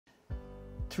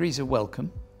Teresa,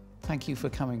 welcome. Thank you for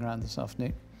coming around this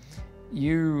afternoon.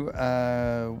 You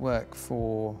work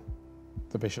for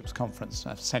the Bishops' Conference,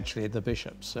 essentially the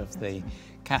bishops of the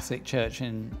Catholic Church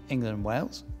in England and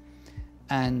Wales.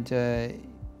 And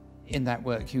in that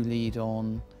work you lead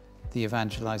on the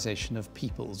evangelisation of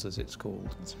peoples, as it's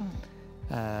called. That's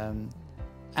right.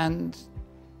 And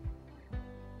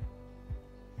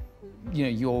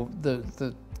you know,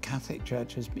 the Catholic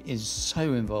Church is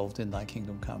so involved in Thy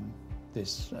Kingdom Come,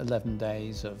 this 11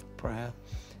 days of prayer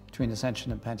between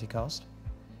Ascension and Pentecost.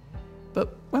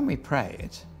 But when we pray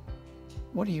it,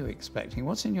 what are you expecting?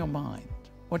 What's in your mind?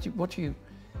 What are you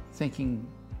thinking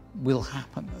will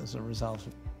happen as a result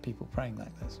of people praying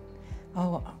like this?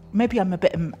 Oh, maybe I'm a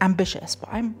bit ambitious, but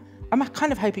I'm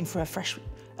kind of hoping for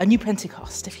a new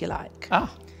Pentecost, if you like.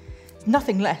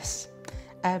 Nothing less.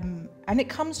 And it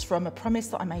comes from a promise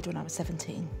that I made when I was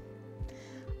 17.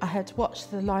 I had watched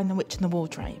The Lion, the Witch and the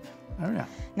Wardrobe. Oh yeah.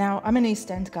 Now, I'm an East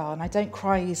End girl and I don't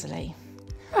cry easily,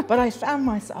 but I found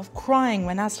myself crying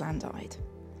when Aslan died.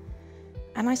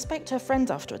 And I spoke to a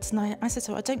friend afterwards and I said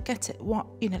to her, I don't get it. What,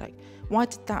 why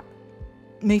did that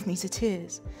move me to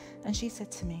tears? And she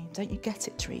said to me, don't you get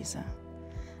it, Teresa?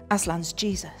 Aslan's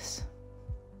Jesus.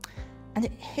 And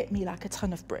it hit me like a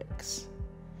ton of bricks.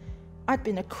 I'd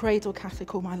been a cradle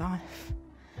Catholic all my life.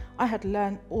 I had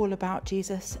learned all about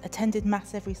Jesus, attended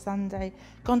Mass every Sunday,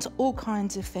 gone to all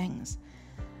kinds of things,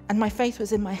 and my faith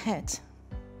was in my head.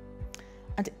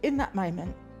 And in that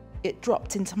moment, it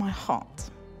dropped into my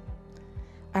heart.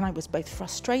 And I was both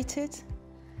frustrated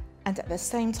and at the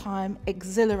same time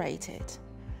exhilarated,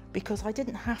 because I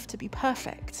didn't have to be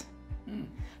perfect.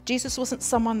 Jesus wasn't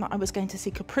someone that I was going to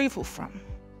seek approval from.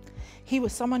 He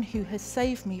was someone who has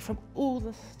saved me from all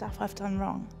the stuff I've done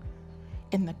wrong.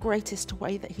 In the greatest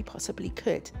way that he possibly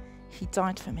could, he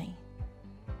died for me.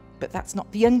 But that's not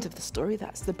the end of the story,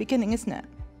 that's the beginning, isn't it?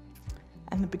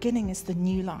 And the beginning is the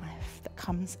new life that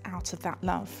comes out of that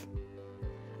love.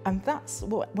 And that's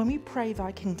what, when we pray,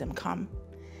 Thy Kingdom Come,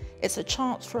 it's a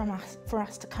chance for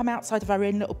us to come outside of our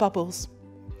own little bubbles,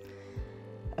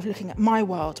 of looking at my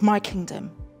world, my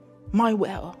kingdom, my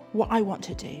will, what I want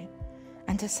to do,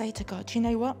 and to say to God, you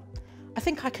know what? I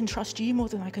think I can trust you more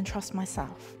than I can trust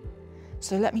myself.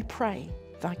 So let me pray,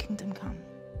 Thy Kingdom Come.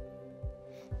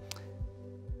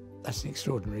 That's an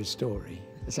extraordinary story.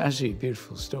 It's actually a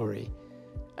beautiful story.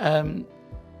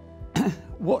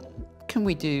 What can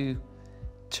we do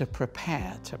to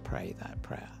prepare to pray that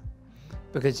prayer?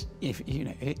 Because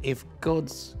if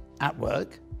God's at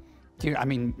work,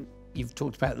 you've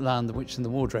talked about The Lion, the Witch and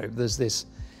the Wardrobe. There's this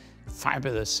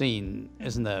fabulous scene,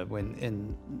 isn't there,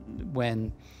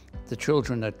 when the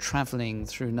children are travelling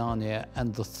through Narnia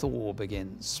and the thaw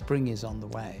begins. Spring is on the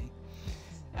way,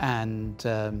 and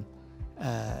the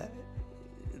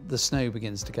snow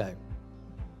begins to go.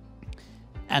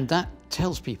 And that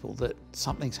tells people that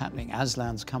something's happening,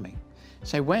 Aslan's coming.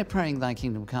 So we're praying Thy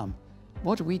Kingdom Come.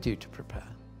 What do we do to prepare?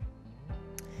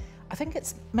 I think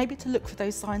it's maybe to look for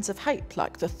those signs of hope,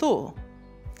 like the thaw.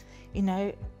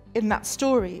 In that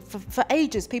story, for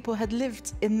ages, people had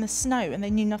lived in the snow and they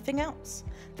knew nothing else.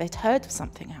 They'd heard of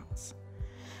something else.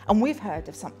 And we've heard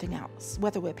of something else,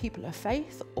 whether we're people of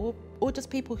faith or just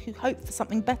people who hope for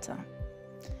something better.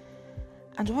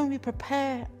 And when we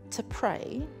prepare to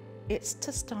pray, it's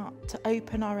to start to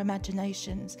open our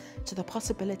imaginations to the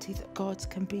possibility that God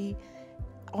can be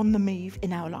on the move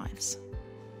in our lives.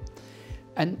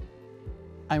 And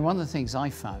one of the things I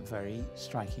found very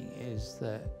striking is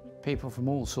that people from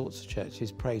all sorts of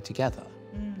churches pray together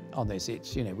on this.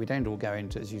 It's, we don't all go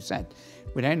into, as you said,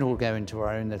 we don't all go into our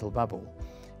own little bubble.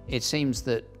 It seems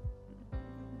that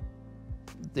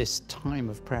this time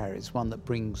of prayer is one that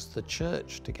brings the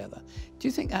church together. Do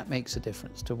you think that makes a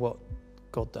difference to what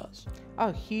God does?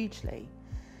 Oh, hugely.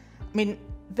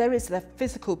 There is the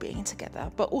physical being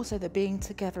together, but also the being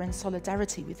together in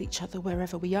solidarity with each other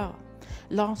wherever we are.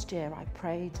 Last year I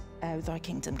prayed Thy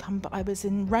Kingdom Come, but I was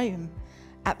in Rome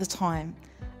at the time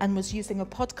and was using a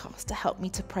podcast to help me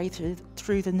to pray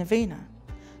through the novena.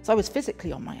 So I was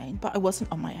physically on my own, but I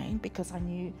wasn't on my own because I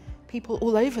knew people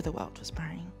all over the world was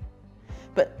praying.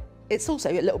 But it's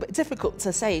also a little bit difficult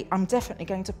to say, I'm definitely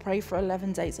going to pray for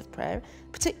 11 days of prayer,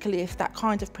 particularly if that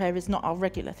kind of prayer is not our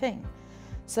regular thing.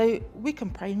 So we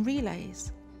can pray in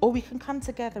relays, or we can come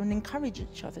together and encourage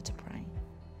each other to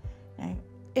pray.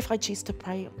 If I choose to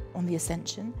pray on the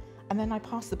Ascension, and then I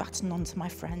pass the baton on to my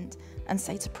friend and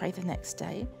say to pray the next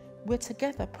day, we're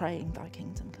together praying Thy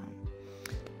Kingdom Come.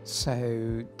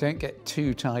 So don't get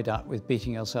too tied up with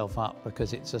beating yourself up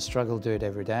because it's a struggle, do it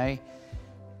every day.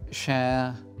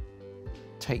 Share,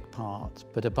 take part,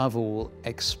 but above all,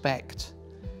 expect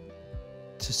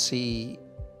to see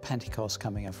Pentecost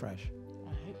coming afresh.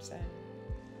 I hope so.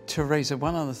 Teresa,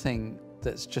 one other thing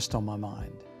that's just on my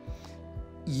mind.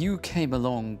 You came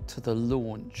along to the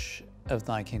launch of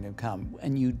Thy Kingdom Come,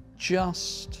 and you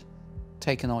just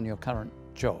taken on your current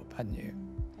job, hadn't you?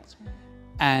 That's right.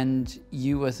 And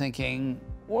you were thinking,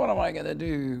 what am I going to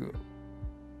do?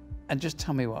 And just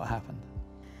tell me what happened.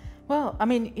 Well, I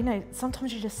mean, you know,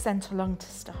 sometimes you're just sent along to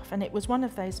stuff, and it was one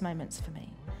of those moments for me,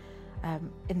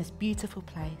 in this beautiful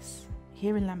place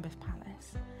here in Lambeth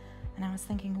Palace. And I was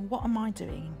thinking, what am I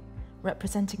doing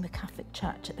representing the Catholic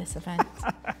Church at this event?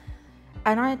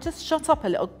 And I had just shot up a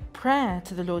little prayer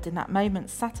to the Lord in that moment,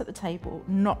 sat at the table,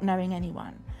 not knowing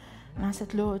anyone. And I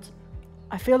said, Lord,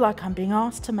 I feel like I'm being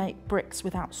asked to make bricks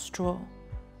without straw.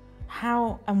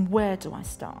 How and where do I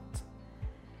start?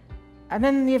 And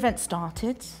then the event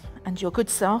started, and your good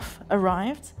self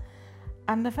arrived.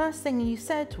 And the first thing you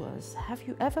said was, have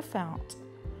you ever felt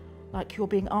like you're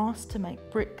being asked to make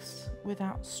bricks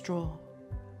without straw?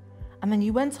 And then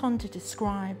you went on to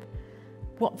describe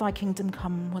what Thy Kingdom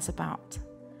Come was about.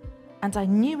 And I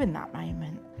knew in that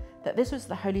moment that this was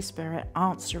the Holy Spirit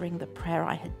answering the prayer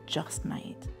I had just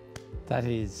made. That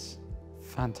is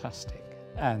fantastic.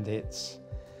 And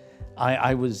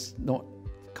I was not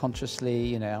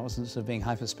consciously, I wasn't sort of being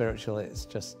hyper-spiritual. It's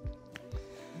just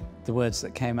the words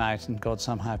that came out, and God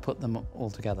somehow put them all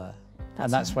together.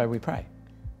 And that's why we pray.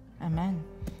 Amen.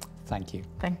 Thank you.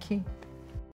 Thank you.